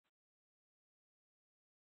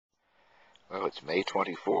Well, it's May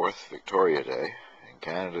 24th, Victoria Day. In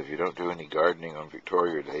Canada, if you don't do any gardening on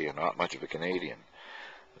Victoria Day, you're not much of a Canadian.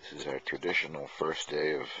 This is our traditional first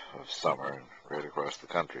day of summer, and right across the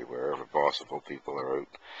country, wherever possible, people are out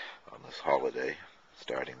on this holiday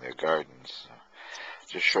starting their gardens.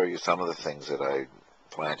 Just show you some of the things that I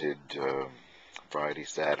planted Friday,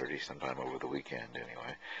 Saturday, sometime over the weekend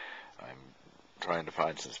anyway. I'm trying to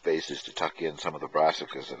find some spaces to tuck in some of the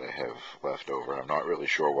brassicas that I have left over. I'm not really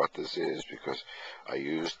sure what this is because I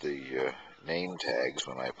used the name tags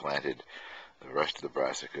when I planted the rest of the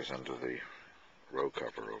brassicas under the row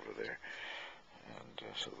cover over there. And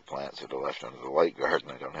so the plants that are left under the light garden,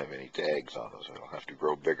 I don't have any tags on them, so I'll have to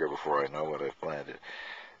grow bigger before I know what I've planted.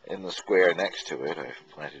 In the square next to it,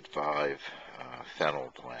 I've planted 5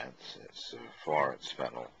 fennel plants. It's Florence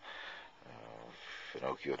fennel,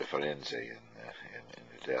 Finocchio di Firenze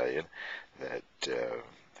in Italian, that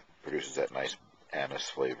produces that nice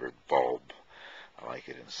anise-flavored bulb. I like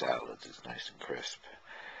it in salads. It's nice and crisp.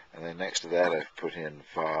 And then next to that, I've put in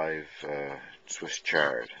 5 Swiss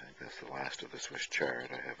chard. I think that's the last of the Swiss chard.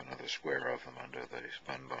 I have another square of them under the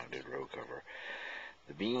spun-bonded row cover.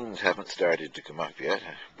 The beans haven't started to come up yet,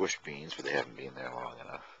 bush beans, but they haven't been there long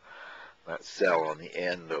enough. That cell on the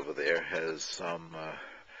end over there has some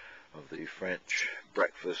of the French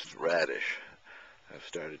breakfast radish have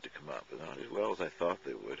started to come up, but not as well as I thought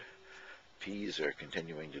they would. Peas are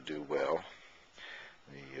continuing to do well.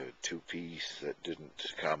 The 2 peas that didn't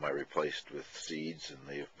come I replaced with seeds, and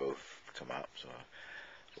they've both come up, so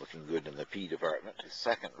looking good in the pea department. The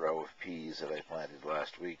second row of peas that I planted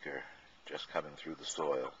last week are just coming through the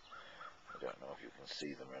soil. I don't know if you can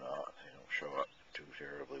see them or not. They don't show up too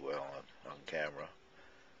terribly well on camera.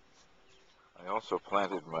 I also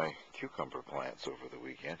planted my cucumber plants over the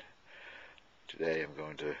weekend. Today I'm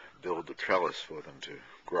going to build the trellis for them to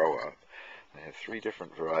grow up. I have 3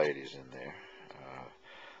 different varieties in there.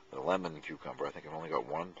 The lemon cucumber, I think I've only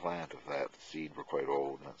got 1 plant of that. The seed were quite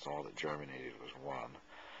old, and that's all that germinated was 1.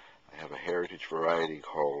 I have a heritage variety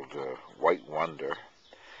called White Wonder,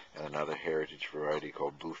 and another heritage variety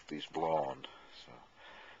called Boothby's Blonde.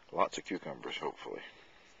 So lots of cucumbers, hopefully.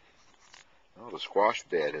 Well, the squash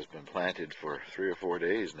bed has been planted for 3 or 4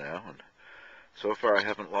 days now, and so far I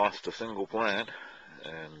haven't lost a single plant,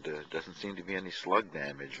 and doesn't seem to be any slug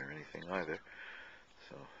damage or anything either.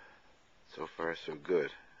 So far so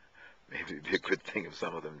good. Maybe it'd be a good thing if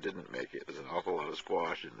some of them didn't make it. There's an awful lot of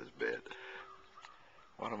squash in this bed.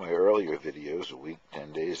 One of my earlier videos, a week,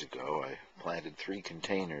 10 days ago, I planted 3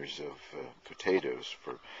 containers of potatoes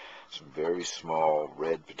for some very small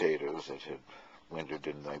red potatoes that had wintered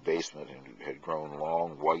in my basement and had grown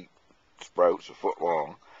long white sprouts a foot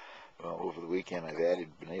long. Well, over the weekend I've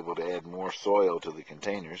been able to add more soil to the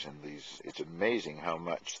containers, and it's amazing how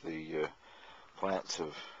much the plants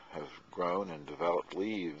have grown and developed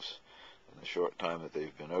leaves in the short time that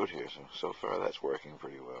they've been out here. So far that's working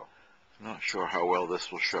pretty well. I'm not sure how well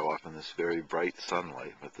this will show up in this very bright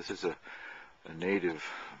sunlight, but this is a native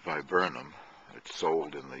viburnum. It's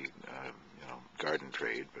sold in the garden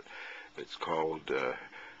trade, but it's called the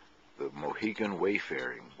Mohican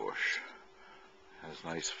Wayfaring bush. It has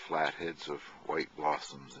nice flat heads of white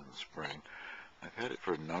blossoms in the spring. I've had it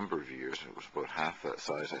for a number of years. It was about half that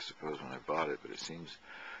size, I suppose, when I bought it, but it seems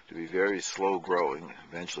to be very slow growing.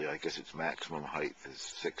 Eventually, I guess its maximum height is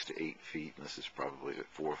 6 to 8 feet, and this is probably at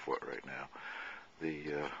 4 foot right now.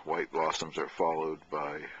 The white blossoms are followed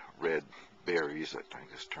by red berries that I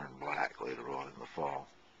guess turn black later on in the fall.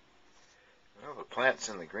 Well, the plants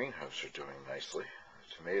in the greenhouse are doing nicely.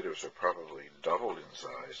 The tomatoes are probably doubled in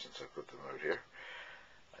size since I put them out here.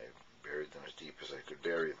 I buried them as deep as I could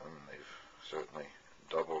bury them, and they've certainly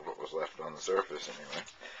doubled what was left on the surface anyway.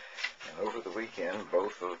 And over the weekend,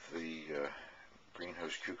 both of the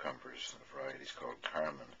greenhouse cucumbers, the varieties called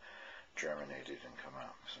Carmen, germinated and come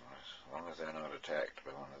up. So as long as they're not attacked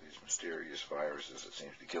by one of these mysterious viruses that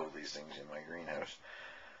seems to kill these things in my greenhouse,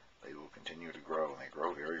 they will continue to grow, and they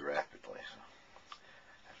grow very rapidly. So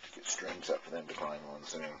I have to get strings up for them to climb on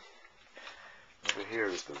soon. Over here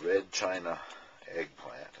is the red China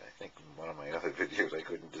eggplant. I think in one of my other videos I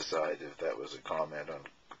couldn't decide if that was a comment on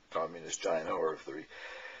communist China or if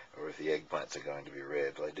the eggplants are going to be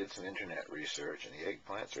red. Well, I did some internet research, and the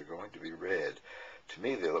eggplants are going to be red. To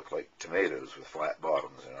me, they look like tomatoes with flat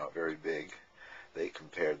bottoms. They're not very big. They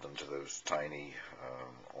compared them to those tiny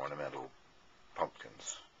ornamental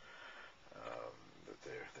pumpkins.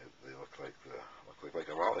 They look like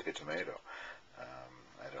a lot like a tomato.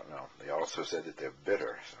 I don't know. They also said that they're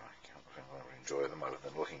bitter, so I don't know if I'm going to enjoy them other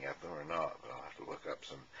than looking at them or not. But I'll have to look up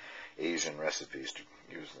some Asian recipes to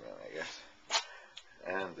use them in, I guess.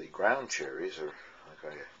 And the ground cherries are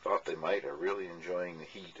like I thought they might, are really enjoying the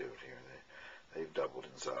heat out here. They've doubled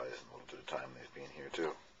in size in a little bit of time they've been here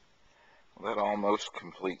too. Well, that almost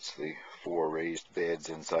completes the 4 raised beds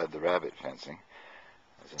inside the rabbit fencing.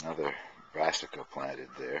 There's another brassica planted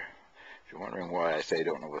there. If you're wondering why I say I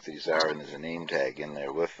don't know what these are and there's a name tag in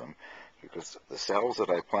there with them, because the cells that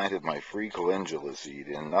I planted my free calendula seed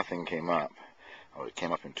in, nothing came up. Oh, it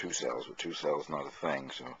came up in 2 cells, but 2 cells not a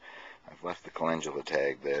thing, so I've left the calendula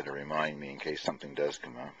tag there to remind me in case something does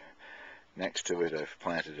come up. Next to it I've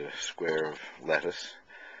planted a square of lettuce.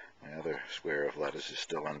 My other square of lettuce is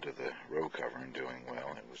still under the row cover and doing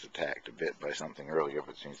well. It was attacked a bit by something earlier,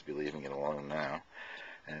 but seems to be leaving it alone now.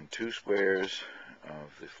 And 2 squares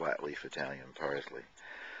of the flat leaf Italian parsley.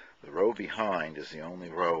 The row behind is the only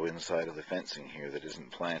row inside of the fencing here that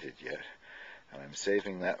isn't planted yet, and I'm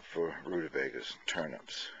saving that for rutabagas,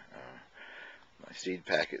 turnips. My seed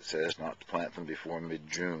packet says not to plant them before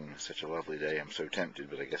mid-June. Such a lovely day, I'm so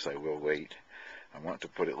tempted, but I guess I will wait. I want to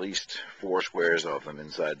put at least 4 squares of them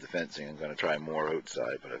inside the fencing. I'm going to try more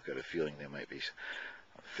outside, but I've got a feeling they might be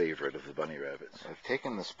a favorite of the bunny rabbits. I've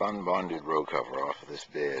taken the spun bonded row cover off of this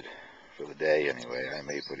bed. For the day anyway. I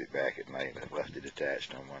may put it back at night. I've left it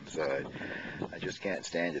attached on one side. I just can't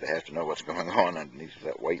stand it. I have to know what's going on underneath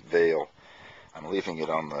that white veil. I'm leaving it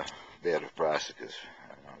on the bed of brassicas.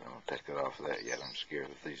 I'm not going to take it off of that yet. I'm scared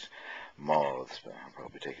of these moths, but I'll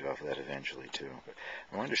probably take it off of that eventually too. But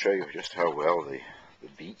I wanted to show you just how well the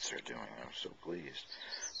beets are doing. I'm so pleased.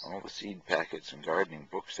 All the seed packets and gardening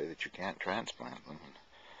books say that you can't transplant them.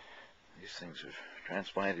 These things have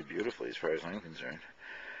transplanted beautifully as far as I'm concerned.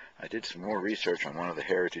 I did some more research on one of the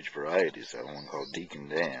heritage varieties, one called Deacon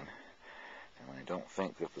Dan, and I don't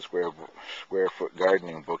think that the square foot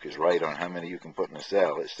gardening book is right on how many you can put in a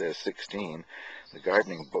cell. It says 16. The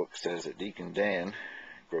gardening book says that Deacon Dan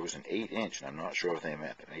grows an 8-inch, and I'm not sure if they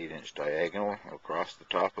meant an 8-inch diagonal across the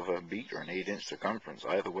top of a beet or an 8-inch circumference.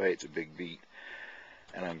 Either way, it's a big beet.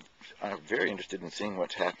 And I'm very interested in seeing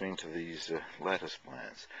what's happening to these lettuce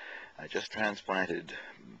plants. I just transplanted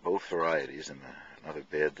both varieties in another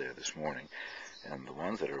bed there this morning, and the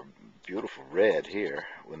ones that are beautiful red here,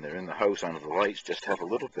 when they're in the house under the lights, just have a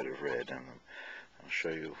little bit of red in them. I'll show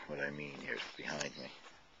you what I mean here behind me.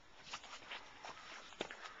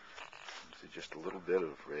 See just a little bit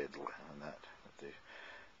of red on that.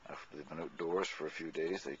 After they've been outdoors for a few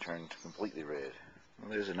days, they turned completely red.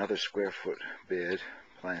 Well, there's another square foot bed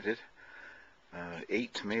planted.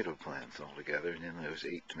 8 tomato plants altogether, and in those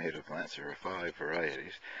 8 tomato plants there are 5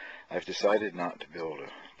 varieties. I've decided not to build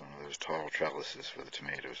one of those tall trellises for the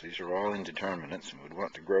tomatoes. These are all indeterminates and would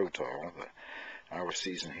want to grow tall, but our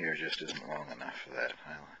season here just isn't long enough for that.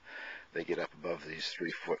 They get up above these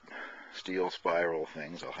 3-foot steel spiral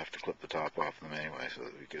things. I'll have to clip the top off them anyway so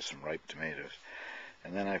that we get some ripe tomatoes.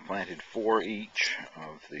 And then I planted 4 each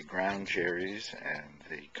of the ground cherries and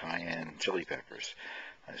the cayenne chili peppers.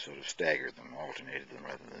 I sort of staggered them, alternated them,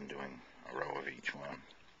 rather than doing a row of each one.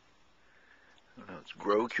 Now it's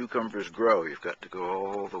grow, cucumbers, grow. You've got to go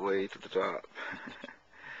all the way to the top.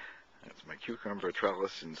 That's my cucumber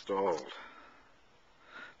trellis installed.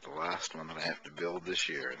 The last one that I have to build this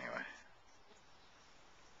year, anyway.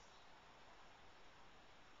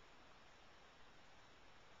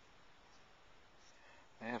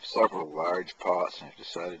 I have several large pots, and I've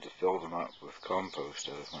decided to fill them up with compost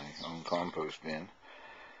out of my own compost bin,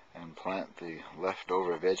 and plant the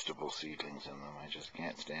leftover vegetable seedlings in them. I just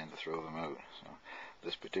can't stand to throw them out. So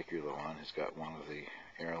this particular one has got one of the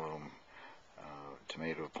heirloom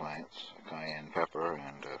tomato plants, a cayenne pepper,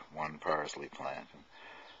 and 1 parsley plant. And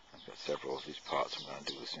I've got several of these pots I'm going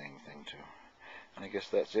to do the same thing to. And I guess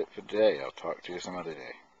that's it for today. I'll talk to you some other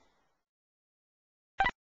day.